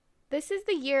this is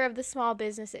the year of the small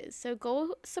businesses. So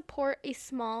go support a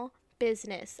small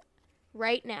business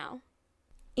right now.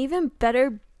 Even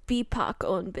better, BIPOC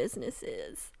owned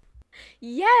businesses.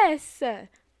 Yes!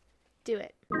 Do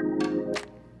it.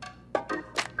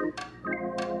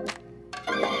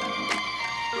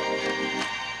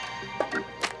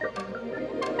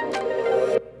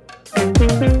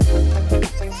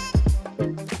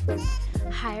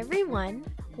 Hi everyone.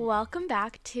 Welcome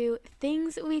back to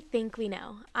Things We Think We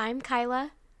Know. I'm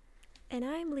Kyla. And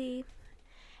I'm Lee.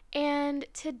 And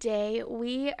today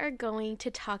we are going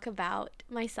to talk about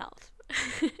myself.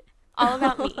 All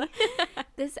about me.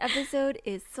 This episode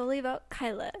is solely about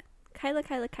Kyla. Kyla.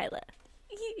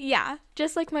 Yeah,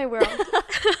 just like my world.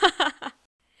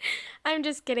 I'm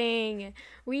just kidding.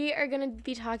 We are going to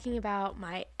be talking about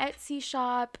my Etsy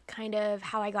shop, kind of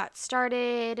how I got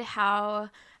started, how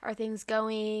are things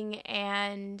going,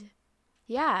 and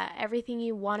yeah, everything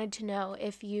you wanted to know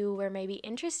if you were maybe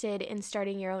interested in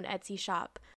starting your own Etsy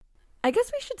shop. I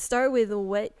guess we should start with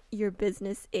what your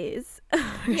business is.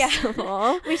 First of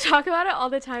all. We talk about it all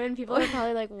the time and people are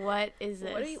probably like, what is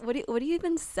this? What do you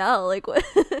even sell? Like, what?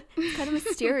 It's kind of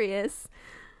mysterious.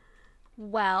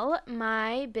 Well,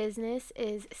 my business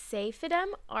is Safedem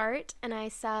Art, and I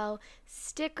sell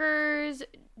stickers,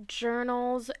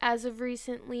 journals as of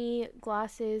recently,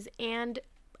 glosses, and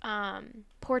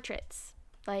portraits,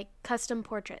 like custom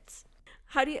portraits.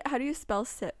 How do you spell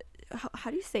how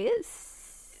do you say it?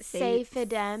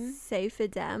 Safedem.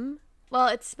 Safedem. Well,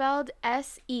 it's spelled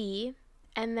S-E,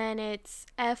 and then it's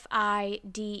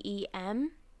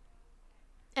F-I-D-E-M,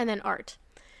 and then art.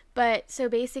 But so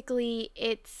basically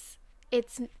it's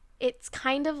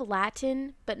kind of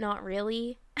Latin, but not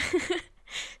really.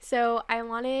 So I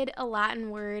wanted a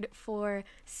Latin word for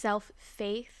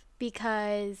self-faith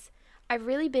because I've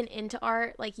really been into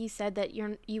art. Like you said that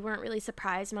you weren't really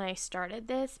surprised when I started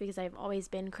this because I've always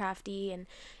been crafty and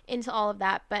into all of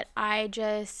that. But I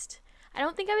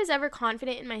don't think I was ever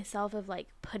confident in myself of like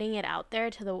putting it out there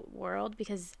to the world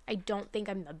because I don't think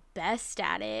I'm the best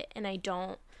at it, and I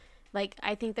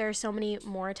think there are so many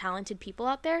more talented people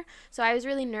out there. So I was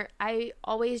really I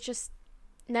always just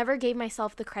never gave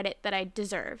myself the credit that I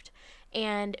deserved.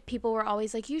 And people were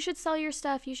always like, you should sell your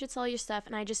stuff.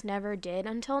 And I just never did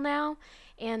until now.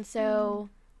 And so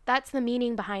that's the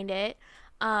meaning behind it.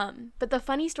 But the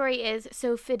funny story is,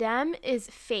 so fidem is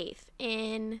faith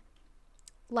in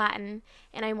Latin,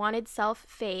 and I wanted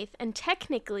self-faith. And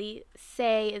technically,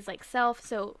 say is like self.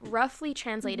 So roughly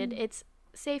translated, it's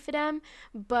Safedem,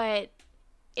 but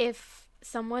if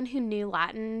someone who knew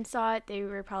Latin saw it, they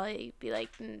would probably be like,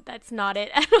 that's not it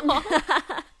at all.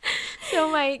 So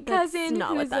my cousin, that's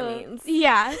not what that means.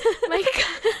 Yeah,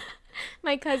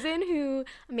 my cousin who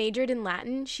majored in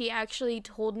Latin, she actually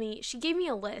she gave me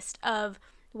a list of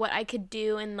what I could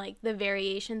do and like the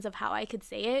variations of how I could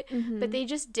say it, but they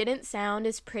just didn't sound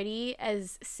as pretty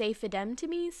as Safedem to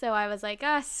me. So I was like,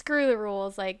 screw the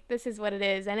rules. Like, this is what it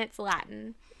is, and it's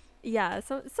Latin. Yeah,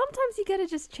 so sometimes you gotta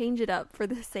just change it up for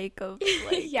the sake of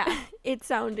like it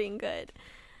sounding good.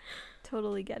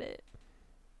 Totally get it.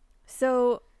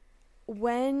 So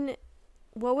what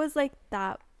was like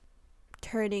that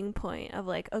turning point of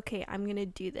like, okay, I'm gonna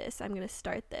do this, I'm gonna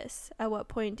start this? At what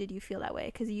point did you feel that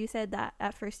way? Because you said that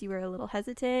at first you were a little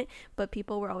hesitant, but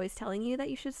people were always telling you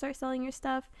that you should start selling your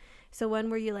stuff. So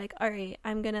when were you like, all right,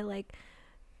 I'm gonna like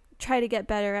try to get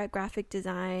better at graphic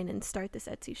design and start this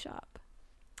Etsy shop?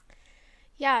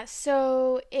 Yeah,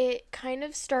 so it kind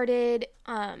of started,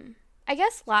 I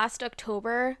guess last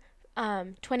October,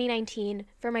 2019,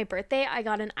 for my birthday, I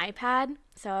got an iPad.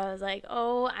 So I was like,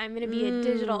 oh, I'm going to be a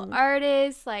digital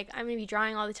artist. Like, I'm going to be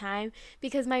drawing all the time.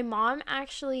 Because my mom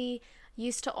actually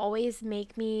used to always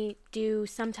make me do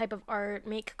some type of art,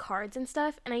 make cards and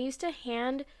stuff. And I used to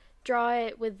hand draw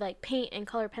it with like paint and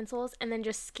color pencils and then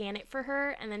just scan it for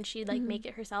her. And then she'd like make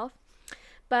it herself.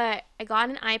 But I got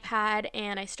an iPad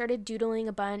and I started doodling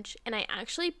a bunch, and I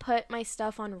actually put my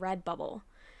stuff on Redbubble.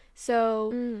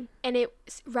 So, and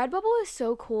Redbubble is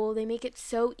so cool. They make it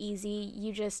so easy.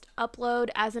 You just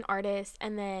upload as an artist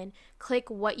and then click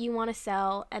what you want to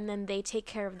sell, and then they take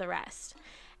care of the rest.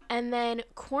 And then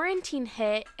quarantine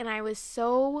hit, and I was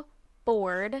so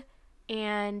bored,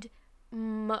 and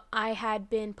I had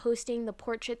been posting the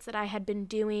portraits that I had been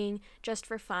doing just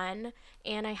for fun,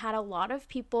 and I had a lot of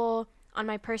people on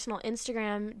my personal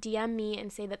Instagram DM me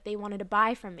and say that they wanted to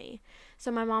buy from me. So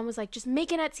my mom was like, just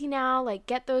make an Etsy now, like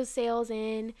get those sales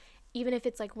in, even if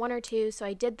it's like one or two. So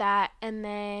I did that. And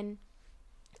then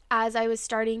as I was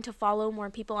starting to follow more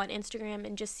people on Instagram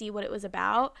and just see what it was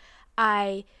about,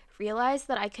 I realized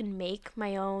that I can make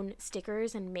my own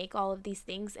stickers and make all of these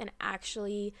things and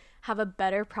actually have a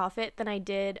better profit than I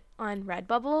did on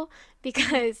Redbubble,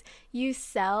 because you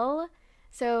sell.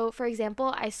 So, for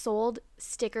example, I sold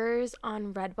stickers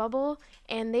on Redbubble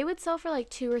and they would sell for like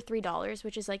 $2 or $3,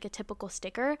 which is like a typical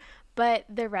sticker. But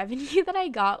the revenue that I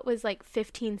got was like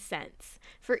 15 cents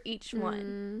for each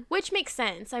one, which makes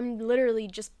sense. I'm literally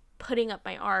just putting up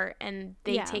my art and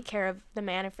they take care of the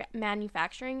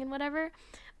manufacturing and whatever.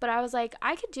 But I was like,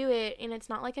 I could do it, and it's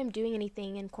not like I'm doing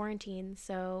anything in quarantine.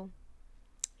 So,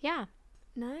 yeah.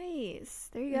 Nice.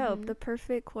 There you go. The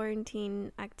perfect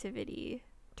quarantine activity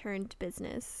turned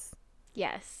business.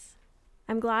 Yes.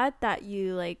 I'm glad that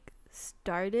you like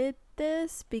started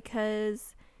this,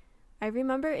 because I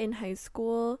remember in high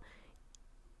school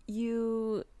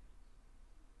you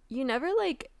never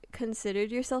like considered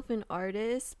yourself an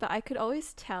artist, but I could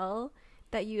always tell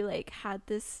that you like had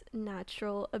this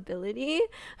natural ability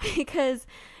because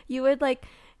you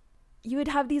would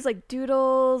have these like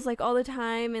doodles like all the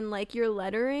time, and like your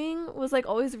lettering was like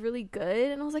always really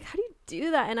good, and I was like, how do you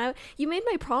do that? And you made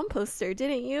my prom poster,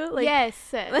 didn't you? Like, yes.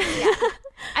 Yeah.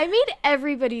 I made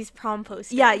everybody's prom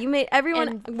poster. Yeah, you made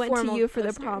everyone went to you for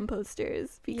the prom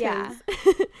posters because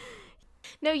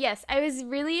No, yes, I was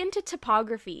really into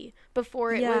typography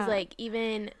before it was like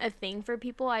even a thing for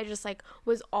people. I just like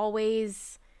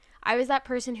I was that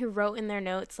person who wrote in their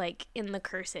notes like in the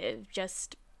cursive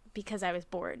just because I was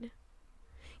bored.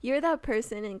 You're that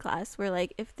person in class where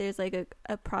like if there's like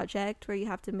a project where you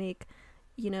have to make,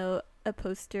 you know, a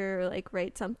poster or like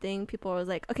write something, people are always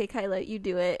like, okay, Kyla, you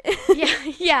do it.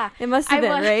 Yeah. It must have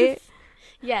been, right?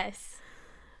 Yes.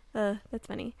 That's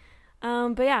funny.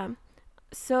 But yeah.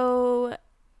 So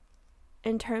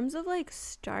in terms of like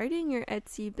starting your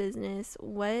Etsy business,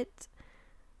 what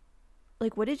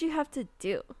did you have to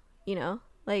do? You know?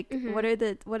 Like what are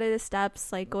the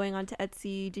steps like going on to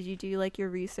Etsy? Did you do like your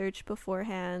research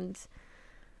beforehand?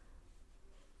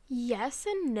 Yes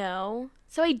and no.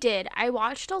 So I did. I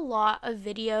watched a lot of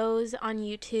videos on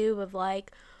YouTube of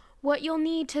like what you'll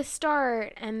need to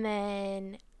start, and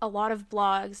then a lot of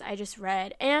blogs I just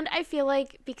read. And I feel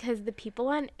like because the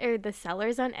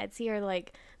sellers on Etsy are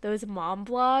like those mom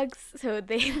blogs, so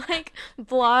they like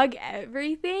blog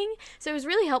everything. So it was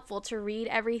really helpful to read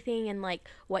everything and like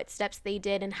what steps they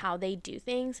did and how they do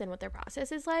things and what their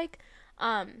process is like.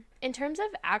 In terms of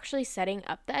actually setting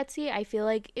up the Etsy, I feel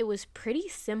like it was pretty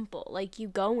simple. Like you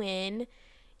go in,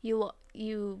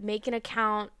 you make an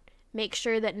account, make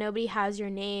sure that nobody has your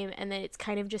name, and then it's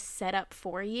kind of just set up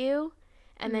for you.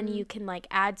 And then you can like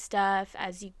add stuff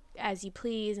as you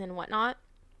please and whatnot.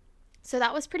 So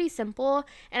that was pretty simple.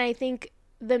 And I think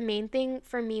the main thing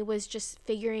for me was just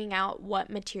figuring out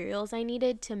what materials I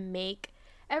needed to make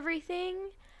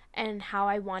everything and how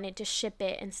I wanted to ship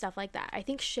it and stuff like that. I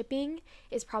think shipping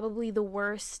is probably the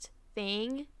worst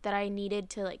thing that I needed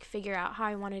to like figure out how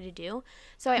I wanted to do.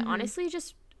 So I honestly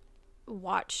just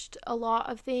watched a lot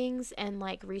of things and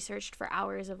like researched for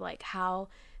hours of like how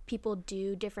people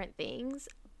do different things.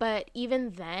 But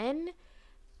even then,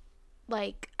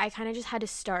 like I kind of just had to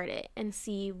start it and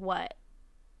see what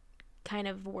kind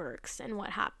of works and what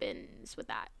happens with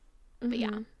that. But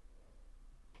yeah.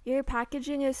 Your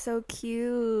packaging is so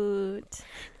cute.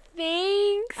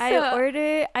 Thanks.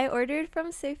 I ordered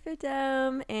from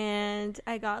Safedem, and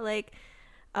I got like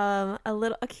a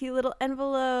cute little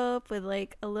envelope with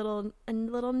like a little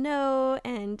note,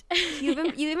 and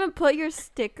you even put your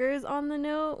stickers on the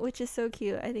note, which is so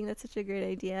cute. I think that's such a great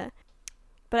idea.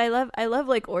 But I love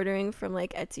like ordering from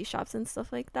like Etsy shops and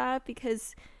stuff like that,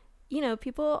 because you know,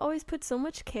 people always put so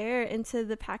much care into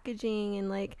the packaging, and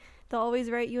like they'll always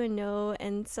write you a note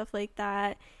and stuff like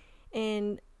that.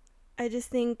 And I just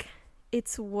think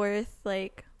it's worth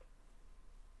like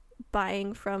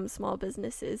buying from small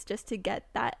businesses just to get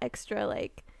that extra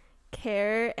like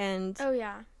care. And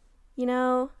you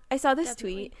know, I saw this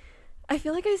tweet. I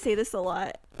feel like I say this a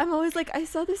lot. I'm always like, I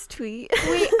saw this tweet.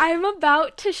 Wait, I'm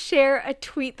about to share a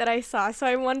tweet that I saw, so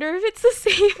I wonder if it's the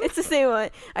same. It's the same one.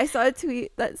 I saw a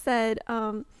tweet that said,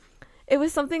 it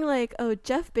was something like, oh,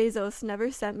 Jeff Bezos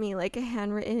never sent me like a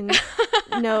handwritten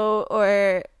note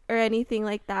or anything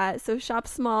like that. So shop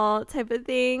small type of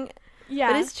thing.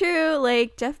 Yeah. But it's true.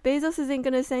 Like, Jeff Bezos isn't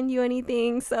going to send you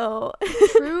anything, so.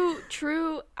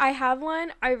 True. I have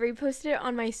one. I reposted it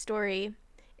on my story.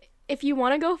 If you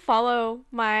want to go follow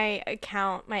my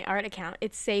account, my art account,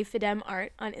 it's Safedem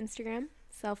Art on Instagram.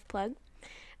 Self-plug.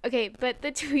 Okay, but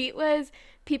the tweet was,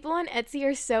 people on Etsy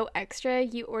are so extra.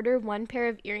 You order one pair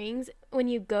of earrings. When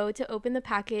you go to open the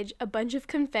package, a bunch of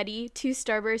confetti, 2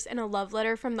 Starbursts, and a love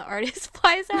letter from the artist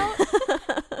flies out.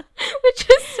 Which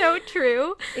is so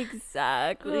true.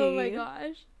 Exactly. Oh my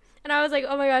gosh. And I was like,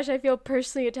 oh my gosh, I feel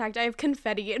personally attacked. I have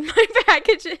confetti in my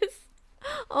packages.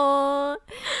 Oh,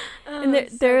 and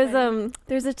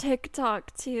there's a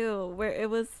TikTok too where it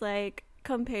was like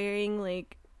comparing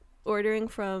like ordering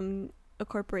from a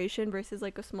corporation versus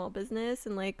like a small business,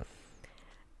 and like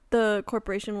the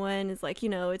corporation one is like,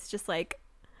 it's just like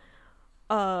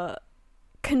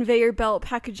conveyor belt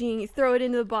packaging, you throw it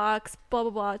into the box, blah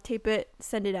blah blah, tape it,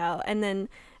 send it out. And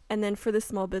then for the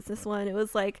small business one, it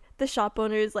was like the shop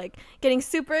owners like getting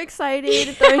super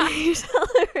excited, throwing a huge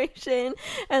celebration,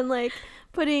 and like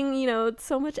putting,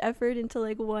 so much effort into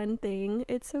like one thing.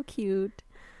 It's so cute.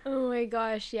 Oh my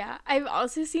gosh, yeah. I've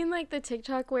also seen like the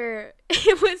TikTok where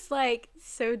it was like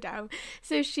so dumb.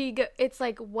 So it's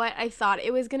like what I thought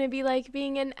it was going to be like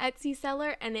being an Etsy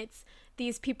seller, and it's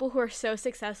these people who are so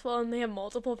successful and they have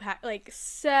multiple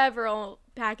several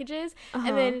packages,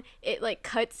 and then it like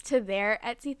cuts to their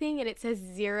Etsy thing and it says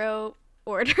 0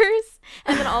 orders,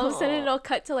 and then all of a sudden it'll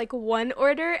cut to like 1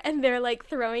 order, and they're like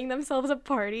throwing themselves a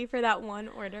party for that 1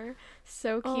 order.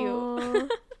 So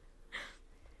cute.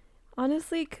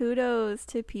 Honestly, kudos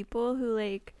to people who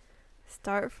like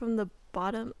start from the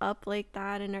bottom up like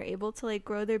that and are able to like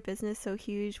grow their business so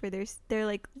huge where they're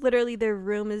like literally their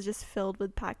room is just filled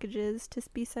with packages to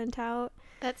be sent out.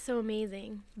 That's so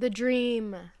amazing. The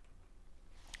dream.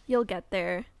 You'll get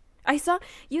there. I saw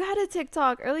you had a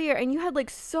TikTok earlier and you had like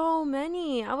so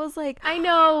many. I was like, I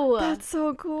know. That's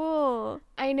so cool.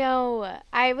 I know.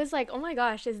 I was like, oh my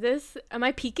gosh, am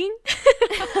I peaking?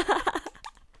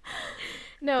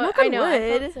 No, I know. Wood.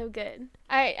 I felt so good.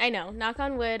 I know. Knock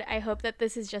on wood. I hope that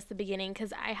this is just the beginning,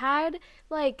 because I had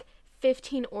like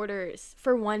 15 orders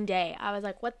for one day. I was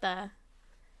like, what the?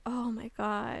 Oh my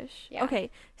gosh. Yeah.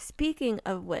 Okay. Speaking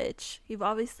of which, you've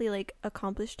obviously like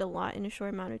accomplished a lot in a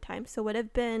short amount of time. So what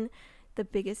have been the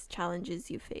biggest challenges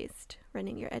you faced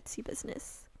running your Etsy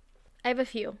business? I have a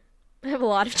few. I have a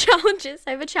lot of challenges.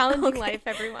 I have a challenging life,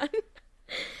 everyone.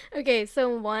 Okay. So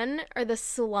one are the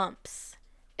slumps.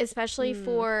 Especially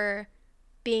for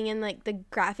being in like the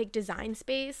graphic design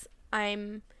space.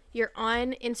 You're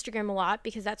on Instagram a lot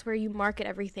because that's where you market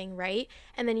everything, right?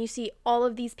 And then you see all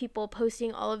of these people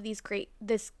posting all of these great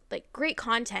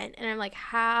content, and I'm like,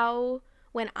 how,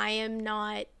 when I am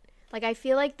not, like, I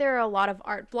feel like there are a lot of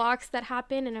art blocks that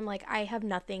happen, and I'm like, I have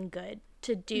nothing good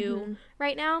to do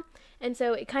right now. And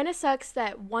so it kind of sucks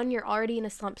that, one, you're already in a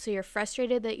slump, so you're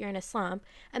frustrated that you're in a slump,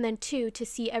 and then two, to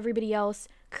see everybody else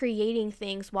creating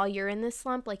things while you're in this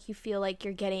slump, like you feel like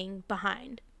you're getting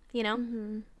behind,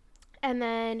 And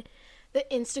then the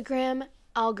Instagram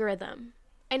algorithm.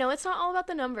 I know it's not all about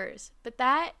the numbers, but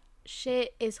that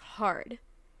shit is hard.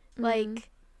 Like,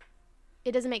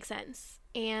 it doesn't make sense.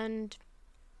 And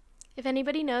if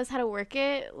anybody knows how to work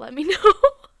it, let me know.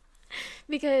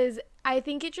 Because I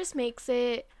think it just makes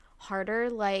it harder.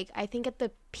 Like, I think at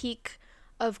the peak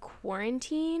of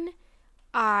quarantine,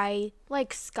 I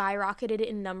like skyrocketed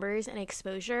in numbers and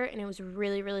exposure, and it was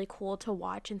really, really cool to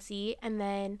watch and see. And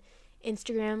then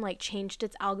Instagram like changed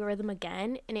its algorithm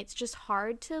again, and it's just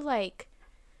hard to like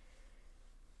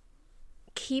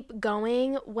keep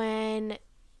going when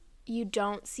you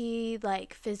don't see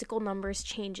like physical numbers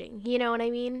changing, you know what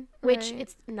I mean? Right. Which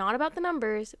it's not about the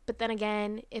numbers, but then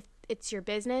again, if it's your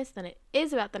business, then it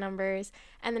is about the numbers,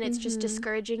 and then it's just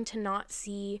discouraging to not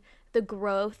see the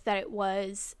growth that it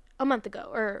was a month ago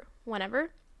or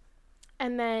whenever.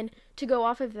 And then to go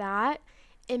off of that,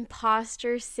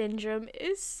 imposter syndrome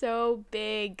is so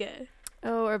big.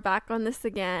 Oh, we're back on this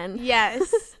again.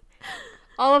 Yes.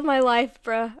 All of my life,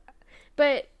 bruh.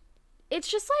 But it's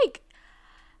just like,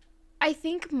 I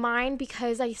think mine,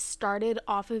 because I started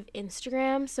off of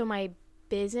Instagram, so my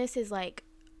business is like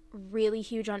really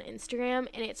huge on Instagram,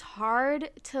 and it's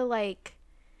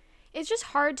just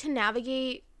hard to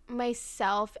navigate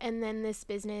myself and then this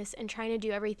business and trying to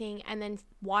do everything and then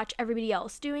watch everybody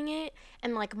else doing it,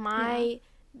 and like my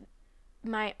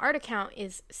art account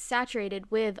is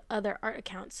saturated with other art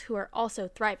accounts who are also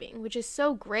thriving, which is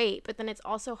so great, but then it's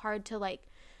also hard to like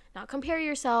not compare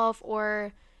yourself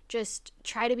or just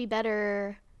try to be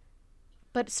better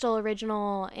but still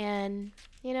original, and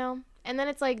and then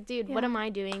it's like, dude, what am I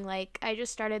doing? Like, I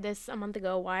just started this a month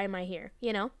ago, why am I here,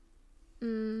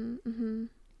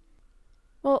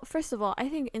 Well, first of all, I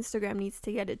think Instagram needs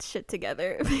to get its shit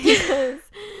together, because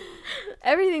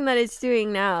everything that it's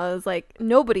doing now is like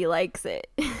nobody likes it.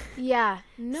 Yeah,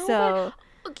 no. So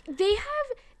they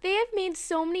have made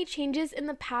so many changes in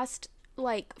the past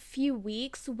like few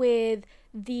weeks with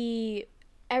the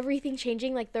everything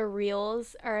changing. Like the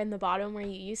reels are in the bottom where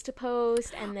you used to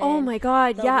post, and then oh my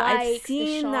god, yeah, I've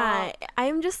seen that.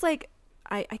 I'm just like,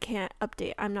 I can't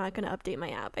update. I'm not going to update my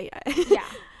app. Yeah.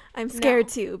 I'm scared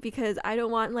too, because I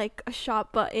don't want like a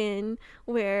shop button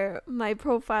where my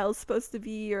profile is supposed to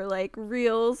be, or like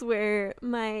reels where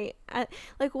my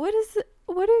like what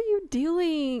are you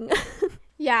doing?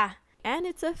 Yeah. And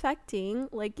it's affecting,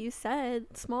 like you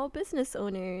said, small business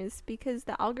owners, because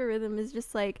the algorithm is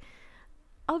just like,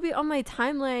 I'll be on my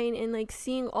timeline and like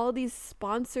seeing all these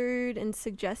sponsored and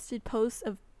suggested posts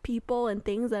of people and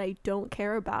things that I don't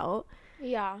care about.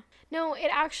 Yeah. No, it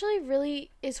actually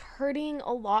really is hurting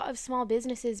a lot of small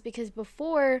businesses, because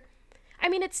before, I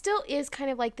mean, it still is kind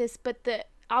of like this, but the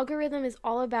algorithm is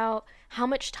all about how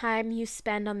much time you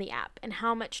spend on the app and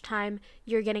how much time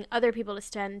you're getting other people to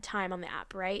spend time on the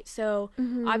app, right? So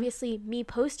obviously me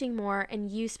posting more and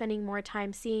you spending more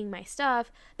time seeing my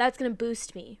stuff, that's going to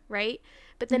boost me, right?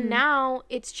 But then now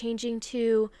it's changing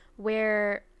to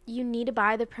where you need to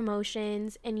buy the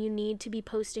promotions and you need to be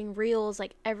posting reels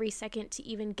like every second to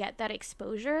even get that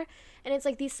exposure. And it's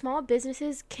like these small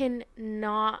businesses can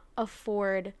not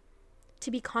afford to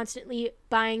be constantly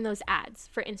buying those ads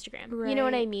for Instagram. Right. You know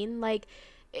what I mean? Like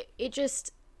it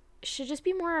just should just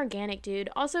be more organic, dude.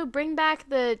 Also bring back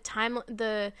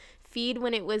the feed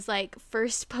when it was like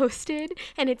first posted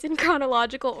and it's in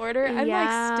chronological order. I'm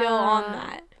like still on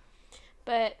that.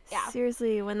 But yeah.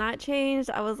 Seriously, when that changed,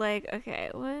 I was like,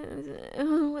 okay,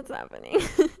 what's happening?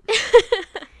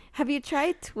 Have you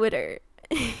tried Twitter?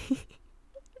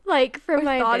 Like for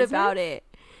my thought business? About it.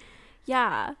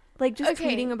 Yeah. Like just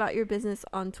tweeting about your business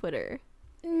on Twitter.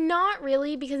 Not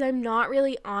really, because I'm not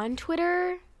really on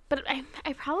Twitter, but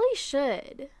I probably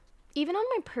should. Even on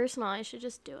my personal, I should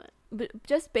just do it. But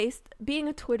just being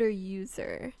a Twitter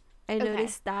user, I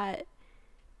noticed that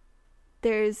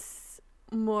there's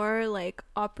more like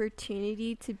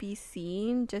opportunity to be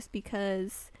seen, just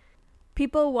because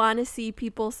people want to see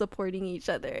people supporting each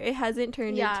other. It hasn't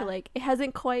turned into like, it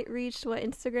hasn't quite reached what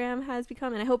Instagram has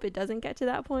become, and I hope it doesn't get to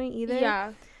that point either.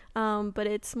 Yeah. But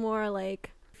it's more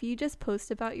like, if you just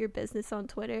post about your business on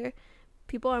Twitter,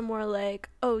 people are more like,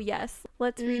 oh yes,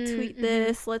 let's retweet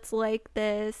this, let's like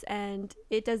this, and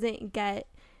it doesn't get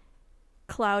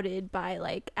clouded by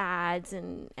like ads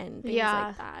and things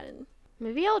like that. And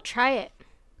maybe I'll try it.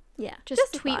 Yeah,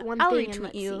 just tweet one I'll thing retweet and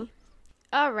let's you. see.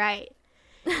 All right.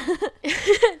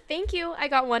 Thank you. I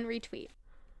got one retweet.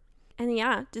 And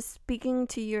yeah, just speaking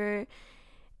to your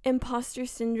imposter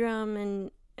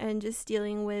syndrome and just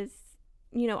dealing with,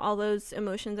 you know, all those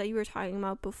emotions that you were talking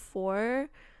about before,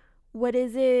 what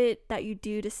is it that you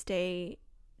do to stay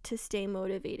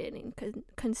motivated and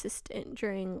consistent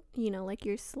during, you know, like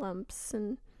your slumps?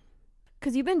 And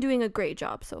because you've been doing a great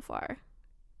job so far,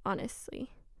 honestly.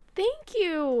 Thank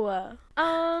you.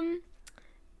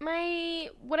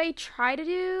 What I try to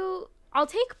do, I'll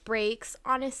take breaks,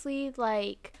 honestly.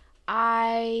 Like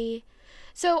I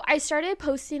started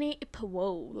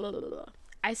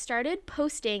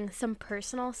posting some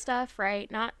personal stuff,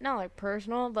 right? Not like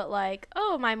personal, but like,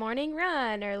 oh, my morning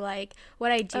run, or like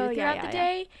what I do throughout the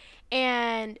day.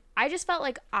 And I just felt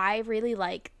like I really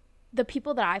like the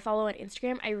people that I follow on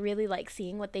Instagram. I really like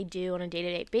seeing what they do on a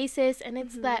day-to-day basis. And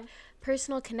it's that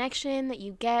personal connection that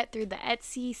you get through the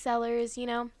Etsy sellers, you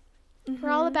know?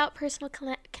 We're all about personal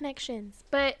connections.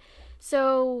 But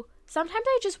so sometimes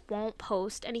I just won't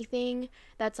post anything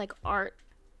that's like art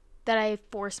that I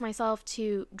force myself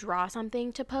to draw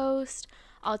something to post.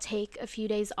 I'll take a few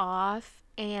days off,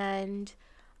 and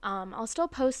I'll still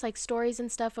post like stories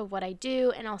and stuff of what I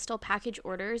do, and I'll still package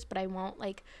orders, but I won't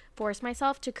like force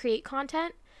myself to create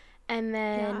content. And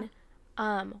then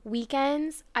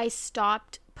weekends, I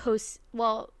stopped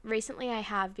recently I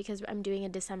have, because I'm doing a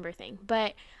December thing,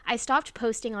 but I stopped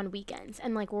posting on weekends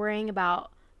and like worrying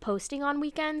about posting on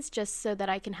weekends, just so that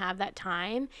I can have that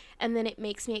time, and then it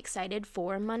makes me excited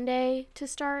for Monday to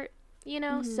start, you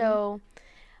know? So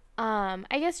I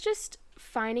guess just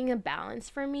finding a balance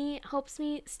for me helps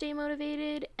me stay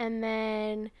motivated. And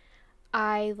then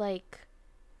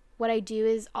what I do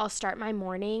is I'll start my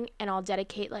morning and I'll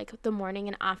dedicate like the morning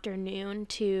and afternoon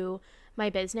to my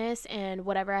business and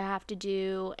whatever I have to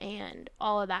do and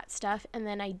all of that stuff, and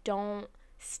then I don't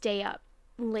stay up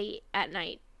late at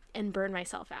night and burn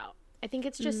myself out. I think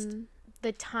it's just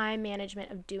the time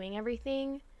management of doing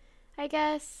everything, I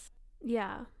guess.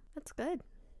 Yeah, that's good.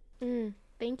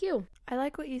 Thank you. I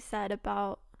like what you said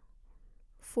about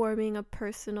forming a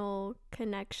personal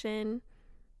connection,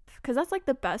 because that's like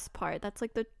the best part. That's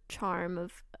like the charm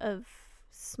of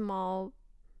small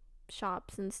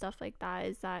shops and stuff like that,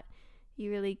 is that you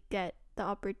really get the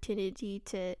opportunity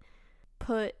to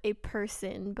put a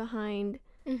person behind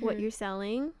what you're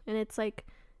selling. And it's like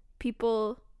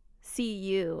people see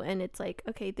you and it's like,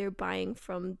 okay, they're buying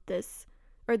from this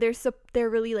or they're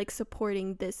really like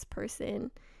supporting this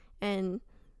person. And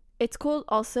it's cool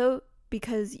also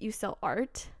because you sell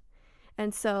art,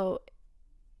 and so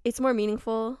it's more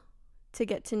meaningful to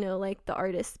get to know like the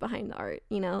artists behind the art,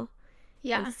 you know?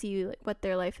 Yeah. And see like what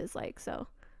their life is like. So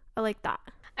I like that.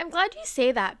 I'm glad you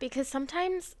say that, because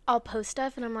sometimes I'll post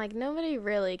stuff and I'm like, nobody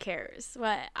really cares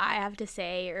what I have to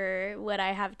say or what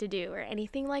I have to do or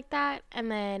anything like that.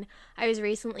 And then I was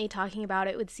recently talking about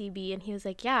it with CB, and he was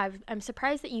like, yeah, I'm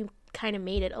surprised that you kind of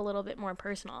made it a little bit more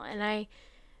personal. And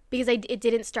because it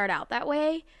didn't start out that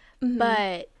way,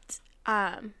 but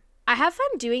I have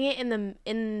fun doing it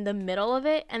in the middle of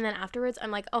it, and then afterwards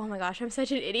I'm like, oh my gosh, I'm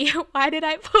such an idiot. Why did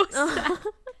I post that?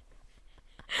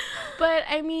 But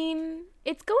I mean,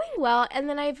 it's going well. And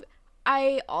then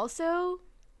I also,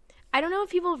 I don't know if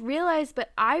people realize,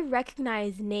 but I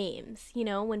recognize names, you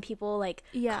know, when people like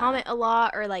comment a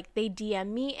lot or like they DM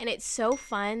me, and it's so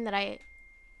fun that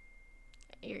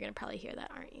you're gonna probably hear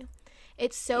that, aren't you?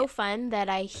 It's so fun that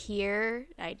I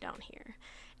don't hear.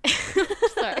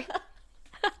 Sorry.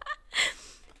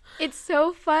 It's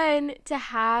so fun to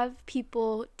have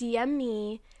people DM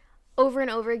me over and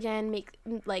over again,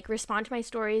 respond to my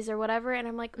stories or whatever, and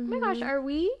I'm like, oh my gosh, are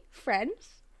we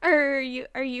friends? Are you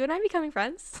and I becoming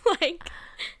friends? Like,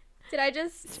 did I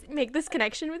just make this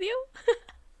connection with you?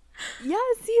 Yeah,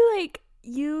 see, like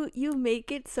you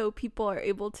make it so people are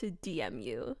able to DM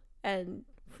you and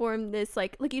form this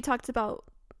like you talked about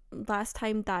last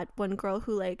time, that one girl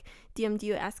who like DM'd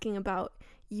you asking about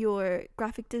your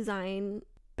graphic design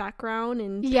background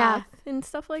and path and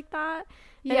stuff like that.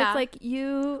 And it's like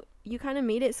you kind of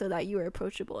made it so that you were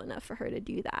approachable enough for her to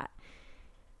do that.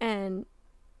 And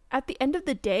at the end of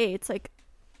the day, it's like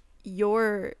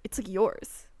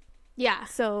yours. Yeah.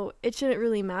 So it shouldn't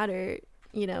really matter,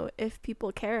 you know, if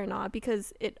people care or not,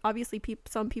 because it obviously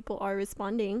some people are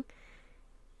responding,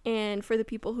 and for the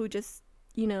people who just,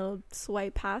 you know,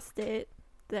 swipe past it,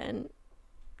 then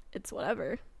it's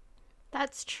whatever.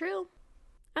 That's true.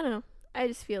 I don't know. I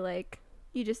just feel like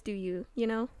you just do you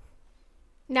know?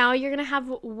 Now you're going to have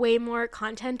way more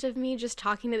content of me just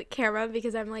talking to the camera,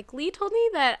 because I'm like, Lee told me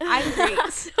that I'm great,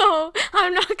 so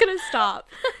I'm not going to stop.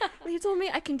 Lee told me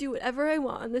I can do whatever I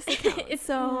want on this account. It's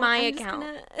so my account.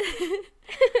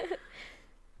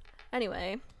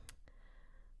 Anyway,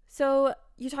 so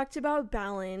you talked about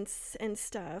balance and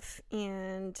stuff,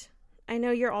 and I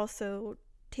know you're also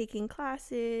taking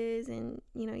classes, and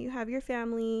you know, you have your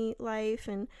family life,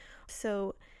 and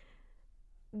so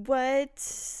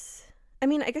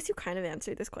I guess you kind of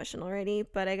answered this question already,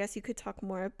 but I guess you could talk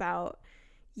more about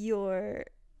your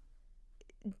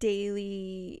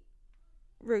daily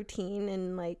routine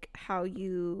and like how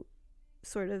you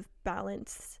sort of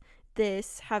balance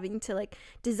this, having to like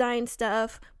design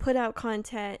stuff, put out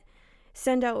content,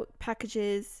 send out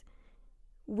packages,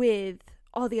 with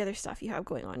all the other stuff you have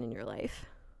going on in your life.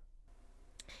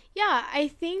 Yeah, I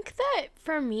think that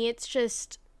for me it's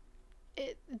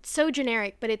so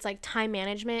generic, but it's like time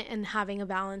management and having a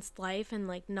balanced life and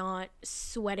like not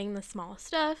sweating the small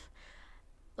stuff.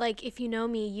 Like, if you know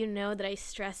me, you know that I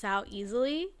stress out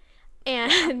easily,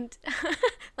 and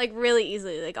like really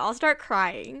easily. Like, I'll start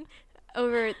crying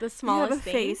over the smallest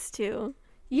thing. You have a face too.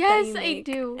 Yes, I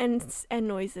do. And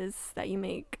noises that you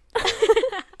make.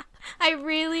 I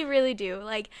really, really do.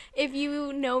 Like, if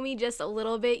you know me just a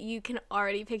little bit, you can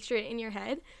already picture it in your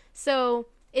head. So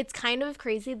it's kind of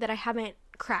crazy that I haven't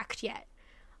cracked yet.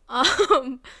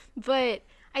 But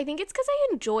I think it's because I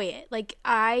enjoy it. Like,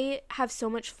 I have so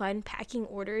much fun packing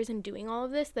orders and doing all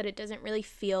of this that it doesn't really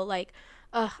feel like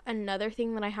another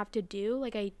thing that I have to do.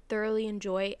 Like, I thoroughly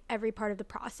enjoy every part of the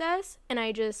process, and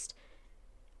I just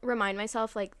remind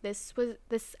myself, like,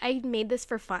 I made this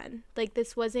for fun. Like,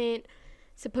 this wasn't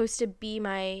supposed to be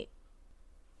my,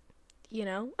 you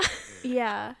know?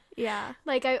 Yeah.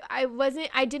 Like,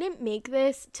 I didn't make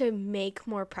this to make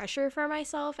more pressure for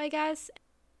myself, I guess.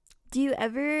 Do you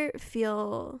ever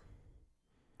feel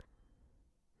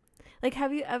like,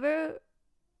 have you ever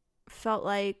felt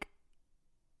like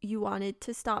you wanted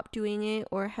to stop doing it,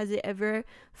 or has it ever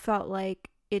felt like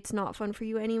it's not fun for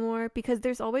you anymore? Because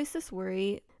there's always this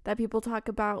worry that people talk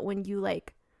about when you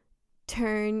like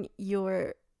turn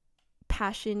your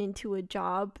passion into a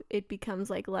job, it becomes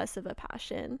like less of a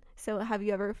passion. So have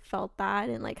you ever felt that,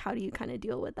 and like how do you kind of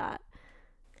deal with that?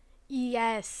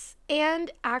 Yes.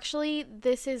 And actually,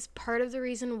 this is part of the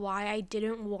reason why I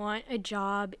didn't want a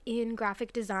job in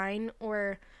graphic design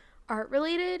or art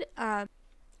related.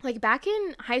 Like, back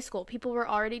in high school, people were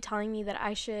already telling me that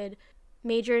I should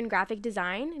major in graphic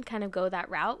design and kind of go that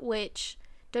route, which,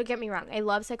 don't get me wrong, I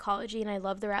love psychology and I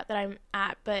love the route that I'm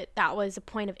at, but that was a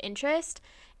point of interest.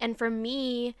 And for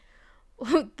me,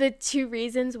 the two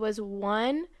reasons was,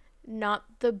 one, not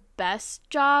the best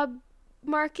job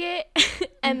market,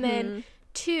 and then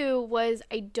two was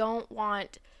I don't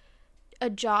want a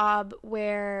job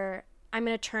where I'm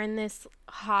going to turn this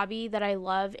hobby that I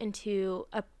love into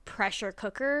a pressure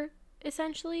cooker,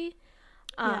 essentially.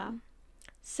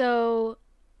 So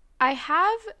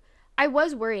I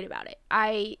was worried about it.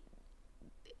 I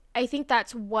think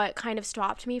that's what kind of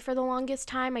stopped me for the longest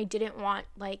time. I didn't want,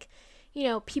 like, you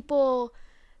know, people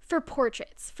for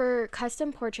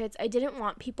custom portraits, I didn't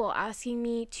want people asking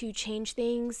me to change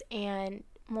things and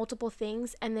multiple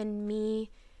things, and then me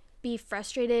be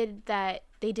frustrated that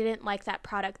they didn't like that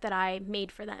product that I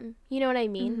made for them. You know what I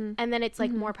mean? And then it's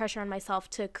like more pressure on myself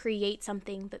to create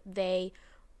something that they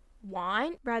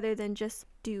want rather than just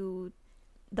do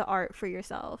the art for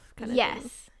yourself kind of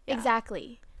thing.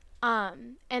 Exactly.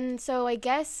 And so I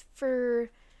guess for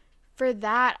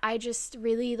that, I just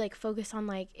really like focus on,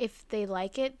 like, if they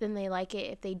like it, then they like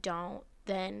it. If they don't,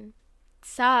 then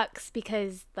sucks,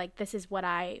 because like this is what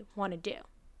I want to do,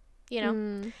 you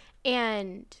know?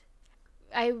 And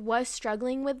I was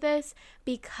struggling with this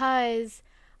because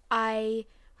I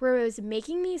was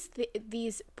making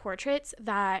these portraits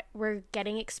that were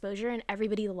getting exposure and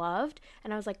everybody loved,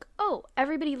 and I was like, oh,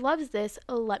 everybody loves this,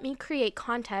 let me create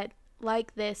content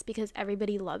like this because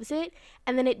everybody loves it.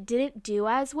 And then it didn't do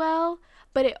as well,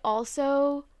 but it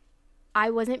also,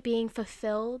 I wasn't being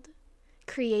fulfilled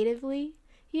creatively,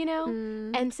 you know?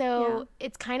 And so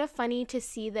it's kind of funny to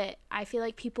see that I feel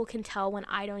like people can tell when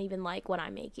I don't even like what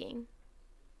I'm making,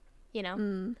 you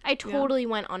know? I totally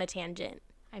went on a tangent.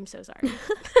 I'm so sorry.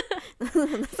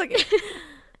 That's okay.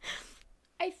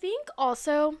 I think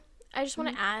also, I just want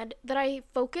to add that I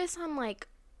focus on, like,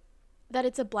 that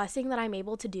it's a blessing that I'm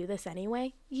able to do this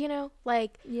anyway, you know?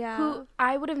 Like,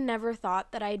 I would have never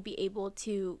thought that I'd be able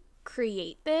to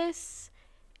create this,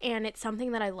 and it's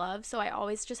something that I love, so I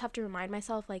always just have to remind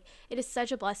myself, like, it is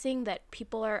such a blessing that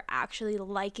people are actually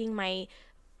liking my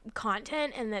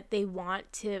content and that they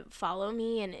want to follow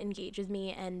me and engage with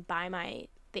me and buy my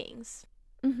things.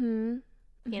 You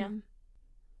know?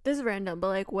 This is random, but,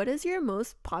 like, what is your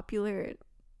most popular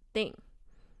thing?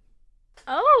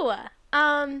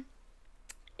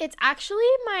 It's actually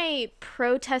my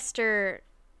protester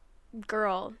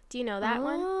girl. Do you know that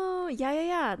one? Oh,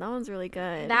 yeah. That one's really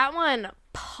good. That one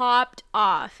popped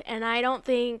off, and I don't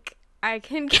think I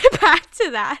can get back to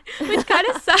that, which kind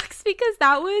of sucks because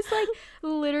that was, like,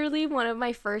 literally one of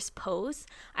my first posts.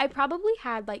 I probably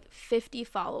had, like, 50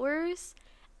 followers,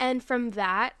 and from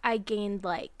that, I gained,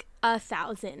 like,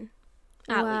 1,000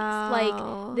 at least.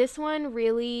 Like, this one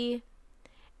really,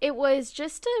 it was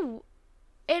just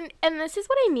and this is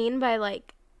what I mean by,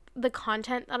 like, the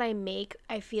content that I make.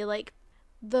 I feel like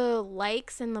the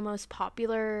likes and the most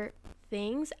popular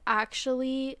things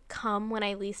actually come when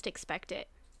I least expect it.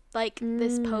 Like,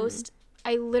 this post,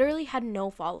 I literally had no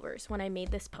followers when I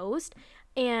made this post,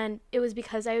 and it was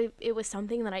because it was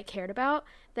something that I cared about.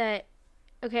 That,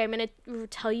 okay, I'm going to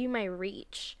tell you my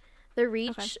reach. The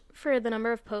reach for the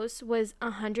number of posts was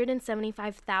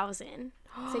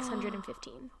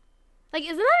 175,615. Like,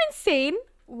 isn't that insane?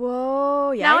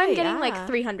 Whoa, yeah. Now I'm getting like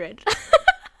 300.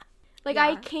 Like,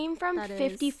 I came from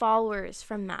 50 followers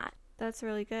from that. That's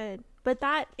really good. But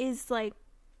that is, like,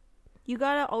 you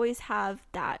gotta always have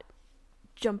that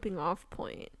jumping off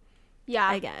point. Yeah.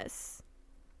 I guess.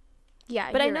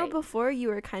 Yeah, but I know before you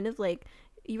were kind of like,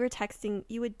 you would text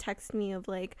me of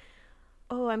like,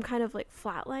 oh, I'm kind of like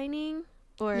flatlining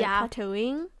or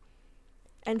plateauing.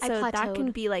 And so that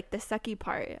can be like the sucky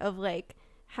part of like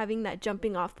having that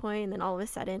jumping off point, and then all of a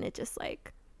sudden it just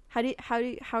like, how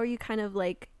are you kind of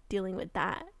like dealing with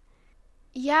that?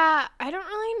 Yeah, I don't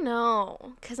really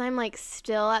know, because I'm like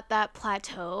still at that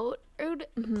plateaued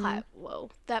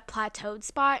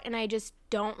spot, and I just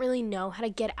don't really know how to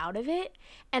get out of it.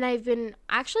 And I've been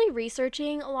actually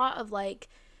researching a lot of, like,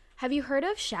 have you heard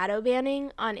of shadow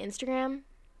banning on Instagram?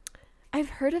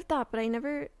 I've heard of that, but I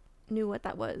never knew what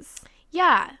that was.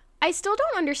 Yeah, I still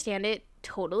don't understand it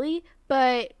totally,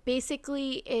 but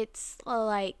basically it's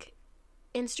like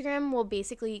Instagram will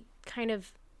basically kind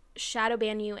of shadow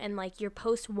ban you, and like your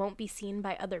post won't be seen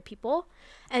by other people.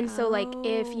 And so like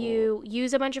if you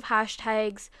use a bunch of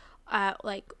hashtags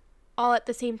like all at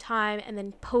the same time and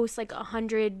then post like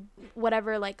 100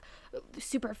 whatever, like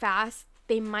super fast,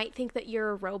 they might think that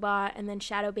you're a robot and then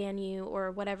shadow ban you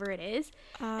or whatever it is.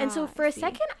 And so for a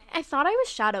second I thought I was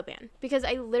shadow banned, because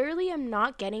I literally am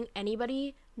not getting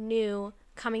anybody new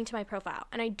coming to my profile,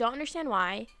 and I don't understand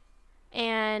why.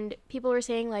 And people were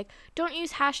saying like, don't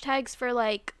use hashtags for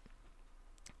like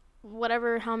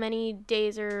whatever, how many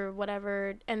days or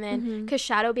whatever. And then, because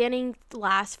shadow banning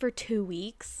lasts for 2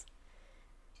 weeks.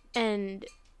 And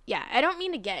yeah, I don't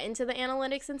mean to get into the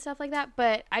analytics and stuff like that,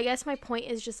 but I guess my point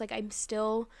is just like, I'm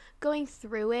still going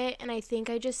through it. And I think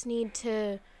I just need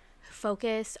to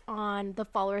focus on the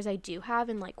followers I do have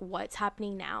and like what's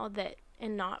happening now, that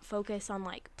and not focus on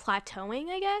like plateauing,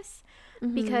 I guess.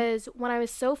 Because when I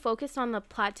was so focused on the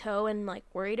plateau and like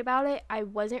worried about it, I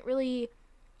literally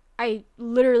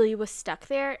was stuck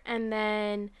there. And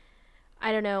then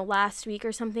I don't know, last week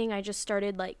or something, I just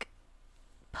started like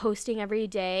posting every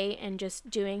day and just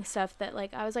doing stuff that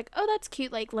like I was like, oh, that's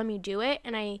cute, like let me do it.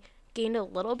 And I gained a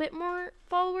little bit more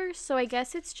followers. So I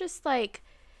guess it's just like,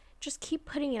 just keep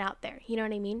putting it out there, you know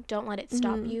what I mean? Don't let it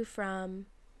stop you from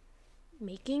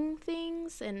making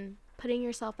things and putting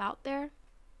yourself out there.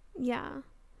 Yeah.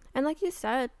 And like you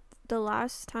said, the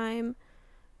last time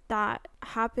that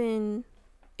happened,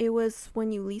 it was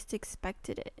when you least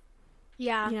expected it.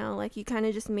 Yeah. You know, like you kind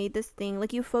of just made this thing,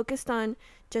 like you focused on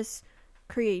just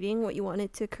creating what you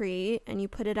wanted to create and you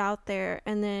put it out there,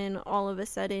 and then all of a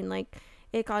sudden like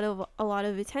it got a lot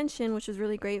of attention, which was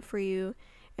really great for you.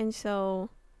 And so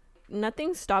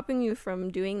nothing's stopping you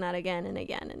from doing that again and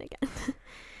again and again.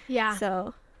 Yeah.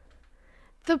 So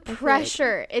the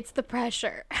pressure, it's the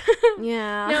pressure.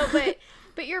 Yeah. No,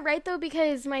 but you're right though,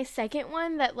 because my second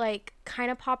one that like kind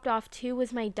of popped off too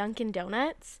was my Dunkin'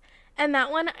 Donuts, and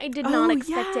that one I did not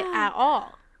expect it at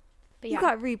all. But you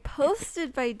got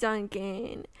reposted by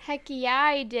Dunkin'. Heck yeah,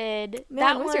 I did.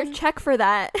 Man, what's your check for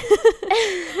that?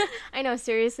 I know,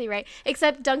 seriously, right?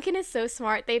 Except Dunkin' is so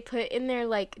smart. They put in their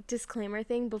like disclaimer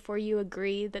thing before you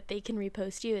agree that they can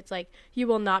repost you. It's like, you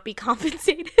will not be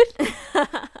compensated.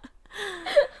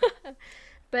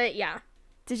 But yeah.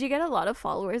 Did you get a lot of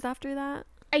followers after that?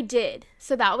 I did.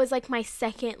 So that was like my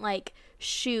second like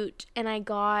shoot, and I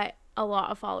got a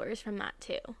lot of followers from that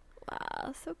too.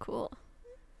 Wow, so cool.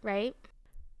 Right?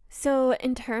 So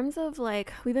in terms of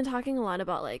like, we've been talking a lot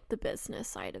about like the business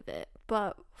side of it,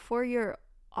 but for your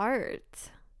art,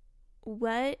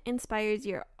 what inspires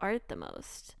your art the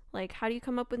most? Like, how do you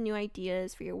come up with new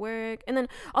ideas for your work? And then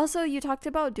also you talked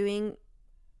about doing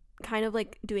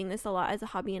this a lot as a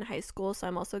hobby in high school, so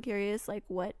I'm also curious like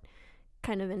what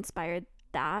kind of inspired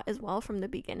that as well from the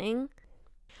beginning.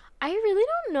 I really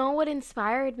don't know what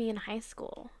inspired me in high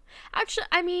school. Actually,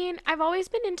 I mean, I've always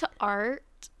been into art.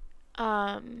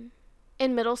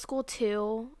 In middle school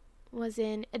too, was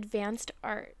in advanced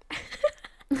art.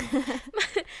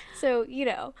 So, you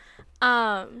know.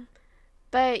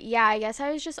 But yeah, I guess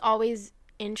I was just always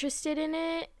interested in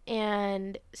it,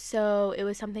 and so it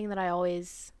was something that I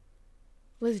always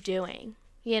was doing,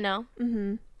 you know?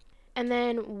 And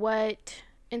then what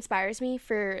inspires me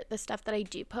for the stuff that I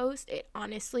do post, it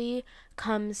honestly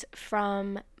comes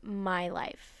from my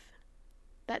life.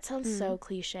 That sounds so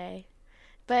cliche,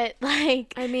 but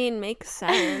like, I mean, makes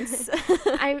sense.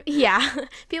 Yeah,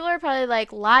 people are probably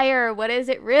like, liar, what is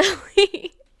it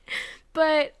really?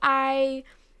 But I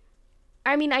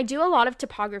mean, I do a lot of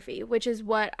typography, which is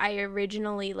what I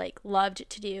originally like loved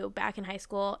to do back in high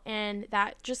school, and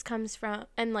that just comes from,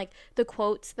 and like the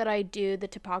quotes that I do the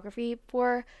typography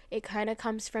for, it kind of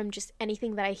comes from just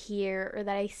anything that I hear or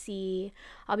that I see.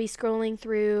 I'll be scrolling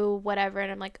through whatever,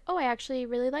 and I'm like, oh, I actually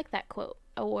really like that quote,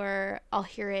 or I'll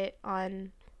hear it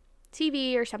on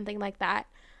TV or something like that.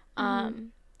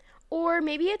 Or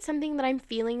maybe it's something that I'm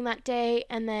feeling that day,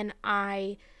 and then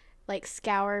I like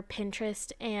scour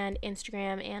Pinterest and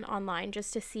Instagram and online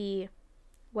just to see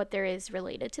what there is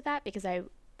related to that, because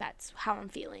that's how I'm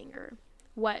feeling or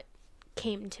what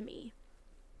came to me.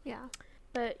 Yeah.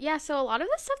 But yeah, so a lot of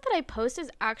the stuff that I post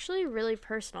is actually really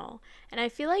personal, and I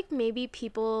feel like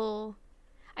people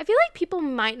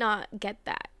might not get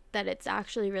that it's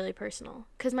actually really personal,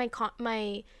 because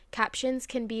my captions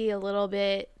can be a little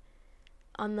bit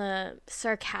on the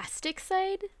sarcastic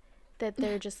side, that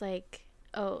they're just like,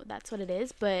 oh, that's what it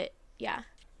is. But yeah,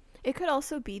 it could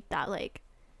also be that like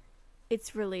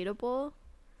it's relatable,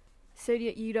 so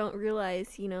you don't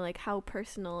realize, you know, like how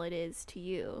personal it is to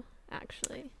you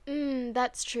actually.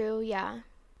 That's true. Yeah.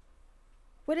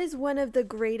 What is one of the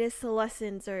greatest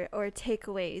lessons or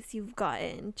takeaways you've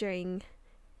gotten during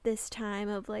this time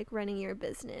of like running your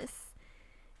business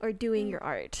or doing your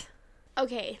art?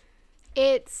 Okay,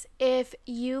 it's, if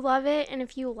you love it and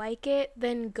if you like it,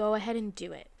 then go ahead and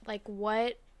do it. Like,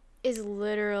 what is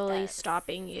literally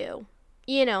stopping you?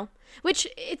 You know, which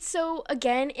it's so,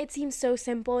 again, it seems so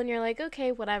simple and you're like,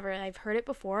 okay, whatever, I've heard it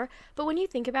before. But when you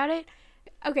think about it,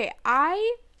 okay,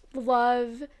 I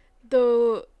love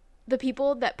the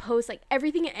people that post like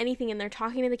everything and anything and they're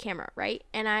talking to the camera, right?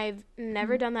 And I've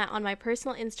never done that on my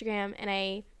personal Instagram, and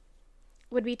I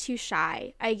would be too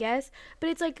shy, I guess. But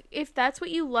it's like, if that's what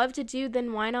you love to do,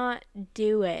 then why not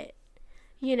do it?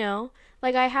 You know?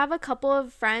 Like, I have a couple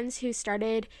of friends who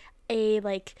started a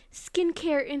like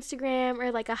skincare Instagram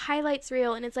or like a highlights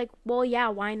reel, and it's like, well, yeah,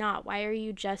 why not? Why are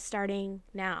you just starting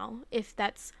now? If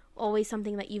that's always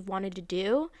something that you've wanted to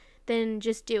do, then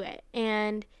just do it.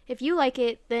 And if you like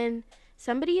it, then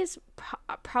somebody is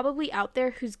probably out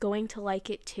there who's going to like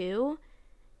it too.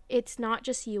 It's not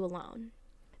just you alone.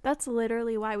 That's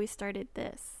literally why we started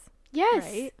this. Yes.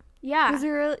 Right? Yeah.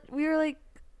 Because we were like,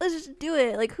 let's just do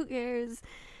it. Like, who cares?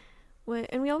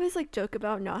 And we always like joke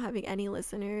about not having any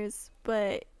listeners,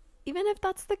 but even if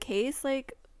that's the case,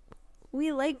 like,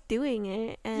 we like doing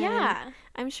it. And yeah.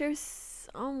 I'm sure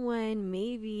someone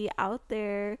maybe out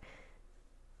there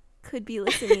could be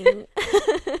listening.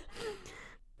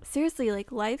 Seriously,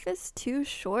 like, life is too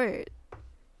short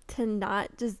to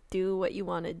not just do what you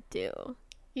want to do.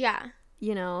 Yeah.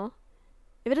 You know?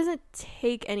 If it doesn't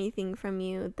take anything from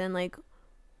you, then, like,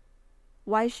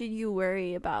 why should you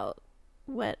worry about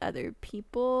what other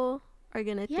people are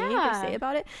gonna think or say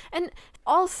about it? And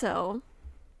also,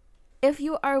 if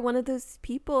you are one of those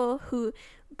people who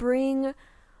bring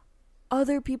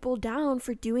other people down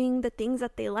for doing the things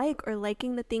that they like or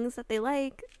liking the things that they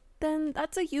like, then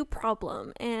that's a you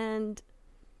problem, and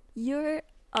you're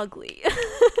ugly.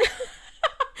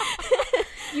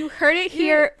 You heard it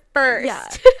here first. Yeah.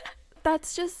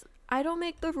 That's just, I don't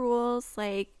make the rules.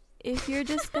 Like, if you're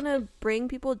just gonna bring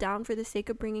people down for the sake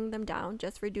of bringing them down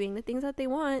just for doing the things that they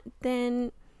want,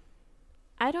 then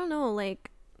I don't know,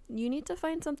 like, you need to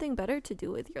find something better to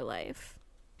do with your life.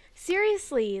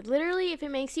 Seriously, literally, if it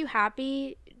makes you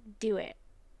happy, do it.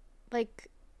 Like,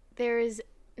 there is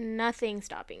nothing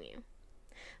stopping you.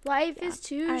 Life is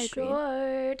too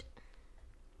short.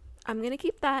 I'm gonna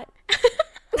keep that.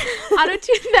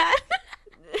 Auto-tune that.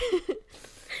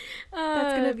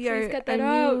 That's gonna be our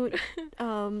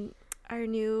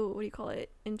new what do you call it,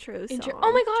 intro song.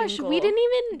 Oh my gosh, jingle. we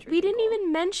didn't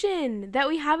even mention that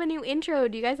we have a new intro.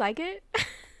 Do you guys like it?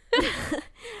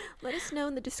 Let us know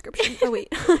in the description. Oh wait,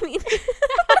 I mean,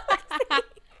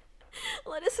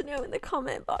 let us know in the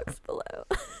comment box below.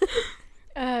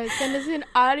 Send us an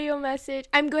audio message.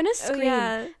 I'm going to scream. Oh,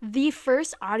 yeah. The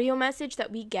first audio message that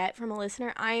we get from a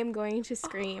listener, I am going to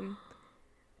scream.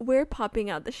 We're popping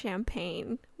out the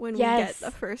champagne when we get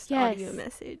the first audio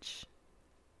message.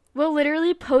 We'll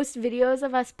literally post videos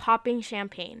of us popping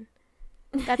champagne.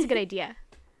 That's a good idea.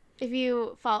 If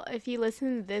you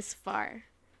listen this far,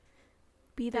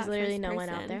 there's literally no one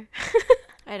out there.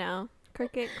 I know.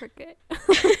 Cricket.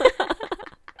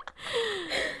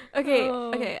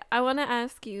 Okay, I want to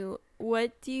ask you,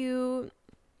 because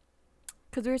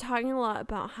we were talking a lot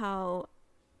about how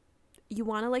you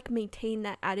want to, like, maintain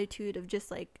that attitude of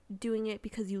just, like, doing it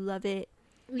because you love it.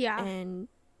 Yeah. And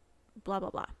blah, blah,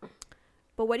 blah.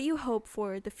 But what do you hope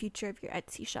for the future of your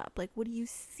Etsy shop? Like, what do you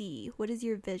see? What is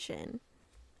your vision?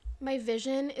 My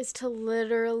vision is to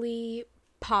literally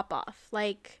pop off.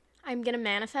 Like, I'm going to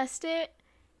manifest it.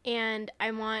 And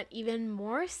I want even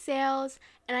more sales,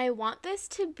 and I want this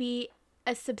to be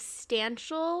a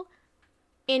substantial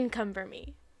income for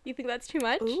me. You think that's too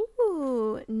much?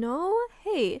 Ooh, no.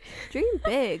 Hey, dream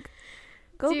big.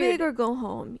 Go big or go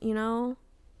home, you know?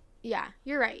 Yeah,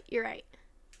 you're right.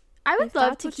 I would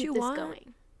love to keep this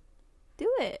going.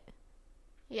 Do it.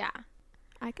 Yeah.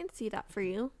 I can see that for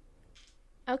you.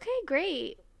 Okay,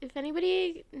 great. If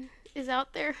anybody is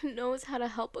out there who knows how to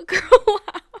help a girl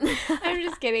out, I'm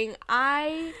just kidding.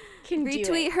 I can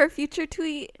retweet her future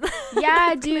tweet.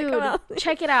 Yeah, dude.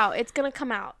 Check it out. It's gonna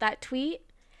come out, that tweet.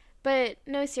 But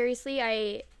no, seriously,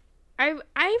 I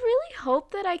really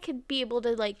hope that I could be able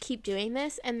to, like, keep doing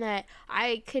this, and that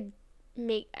I could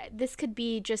this could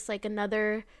be just like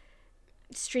another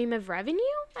stream of revenue,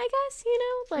 I guess, you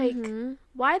know? Like,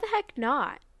 why the heck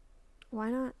not? Why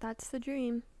not? That's the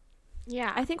dream.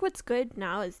 Yeah. I think what's good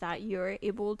now is that you're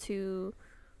able to,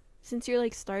 since you're,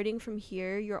 like, starting from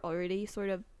here, you're already sort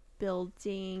of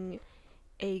building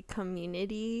a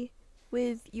community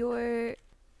with your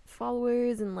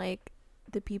followers and, like,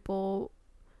 the people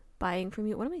buying from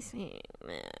you. What am I saying?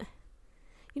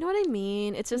 You know what I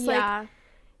mean? It's just like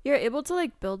you're able to,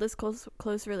 like, build this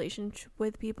close relationship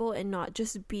with people and not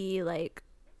just be, like,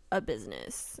 a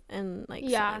business and, like,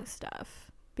 selling stuff.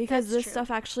 Because this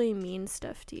stuff actually means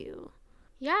stuff to you.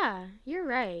 Yeah, you're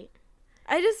right.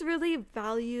 I just really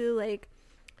value, like,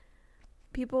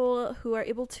 people who are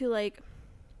able to, like,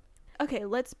 okay,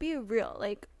 let's be real.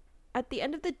 Like, at the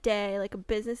end of the day, like, a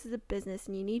business is a business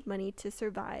and you need money to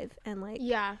survive. And, like,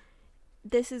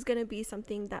 this is going to be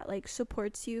something that, like,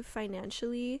 supports you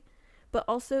financially. but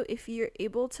also if you're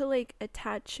able to like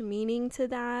attach meaning to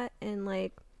that and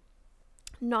like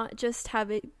not just have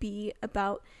it be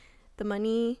about the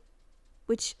money,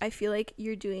 which I feel like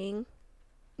you're doing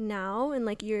now, and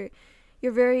like you're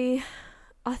very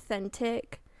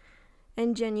authentic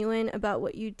and genuine about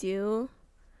what you do.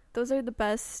 Those are the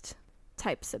best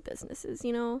types of businesses,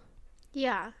 you know?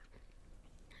 Yeah.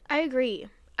 I agree.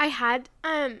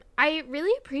 I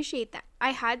really appreciate that.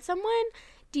 I had someone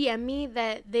DM me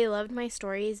that they loved my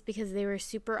stories because they were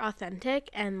super authentic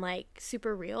and like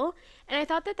super real. And I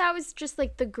thought that that was just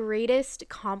like the greatest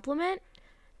compliment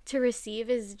to receive,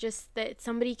 is just that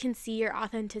somebody can see your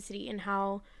authenticity and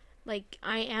how like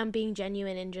I am being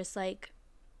genuine and just like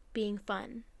being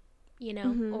fun, you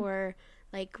know, or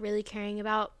like really caring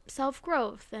about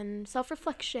self-growth and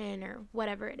self-reflection or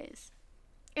whatever it is.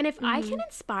 And if I can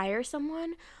inspire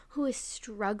someone who is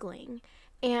struggling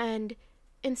and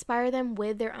inspire them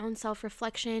with their own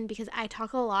self-reflection, because I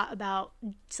talk a lot about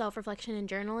self-reflection and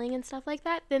journaling and stuff like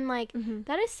that, then like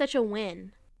that is such a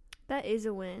win. That is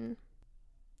a win.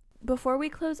 Before we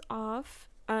close off,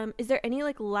 is there any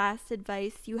like last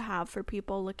advice you have for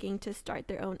people looking to start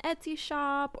their own Etsy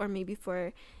shop, or maybe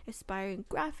for aspiring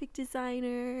graphic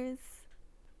designers?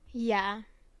 Yeah,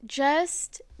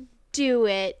 just do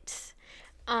it.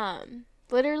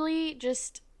 Literally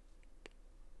just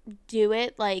do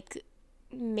it. Like,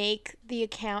 make the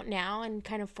account now and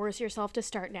kind of force yourself to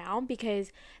start now,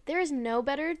 because there is no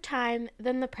better time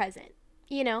than the present.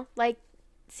 You know, like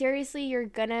seriously, you're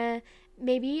gonna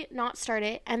maybe not start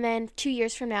it, and then 2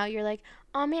 years from now you're like,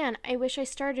 oh man, I wish I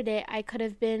started it. I could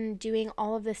have been doing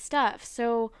all of this stuff.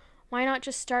 So why not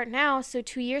just start now? So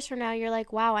 2 years from now you're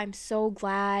like, wow, I'm so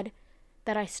glad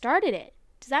that I started it.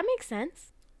 Does that make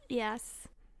sense? Yes.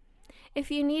 If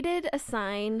you needed a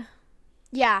sign,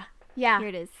 yeah, here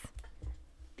it is.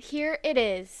 Here it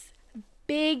is,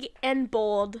 big and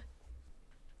bold.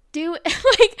 Do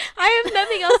like, I have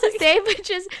nothing else to say but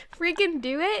just freaking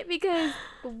do it, because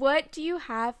what do you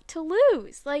have to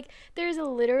lose? Like, there's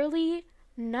literally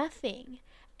nothing.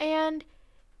 And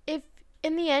if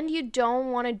in the end you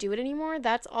don't want to do it anymore,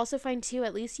 that's also fine too.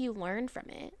 At least you learned from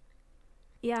it.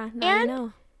 Yeah, now you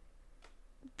know.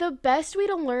 The best way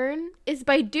to learn is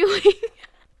by doing.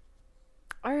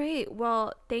 All right.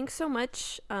 Well, thanks so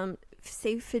much,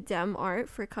 Safe Fidem Art,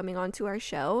 for coming on to our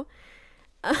show.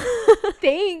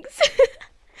 Thanks.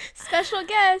 Special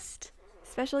guest,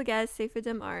 Safe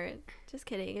Fidem Art. Just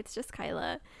kidding. It's just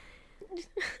Kyla.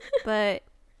 But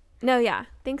no, yeah.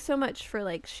 Thanks so much for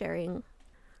like sharing.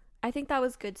 I think that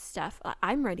was good stuff.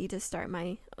 I'm ready to start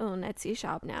my own Etsy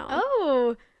shop now.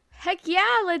 Oh, heck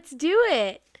yeah. Let's do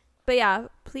it. But yeah,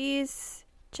 please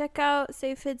check out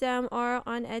Safe Fidem Art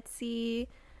on Etsy.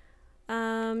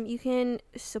 You can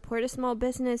support a small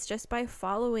business just by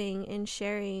following and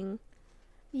sharing.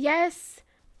 Yes.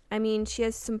 I mean, she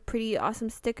has some pretty awesome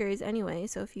stickers anyway,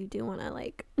 so if you do want to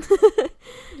like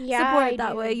support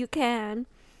that way, you can.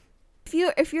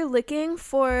 If you're looking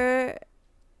for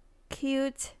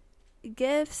cute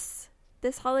gifts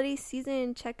this holiday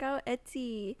season, check out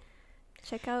Etsy.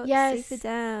 Check out Safe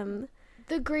Fidem.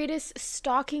 The greatest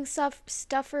stocking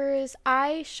stuffers.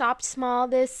 I shopped small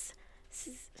this,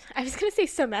 I was gonna say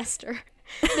semester,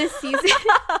 this season.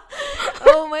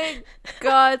 Oh my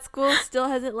god, school still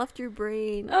hasn't left your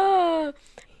brain.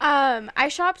 I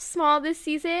shopped small this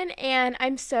season, and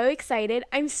I'm so excited.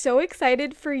 I'm so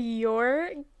excited for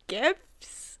your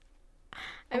gifts.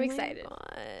 I'm excited.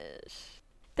 Gosh.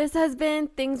 This has been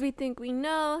Things We Think We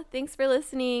Know. Thanks for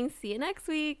listening. See you next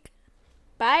week.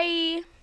 Bye.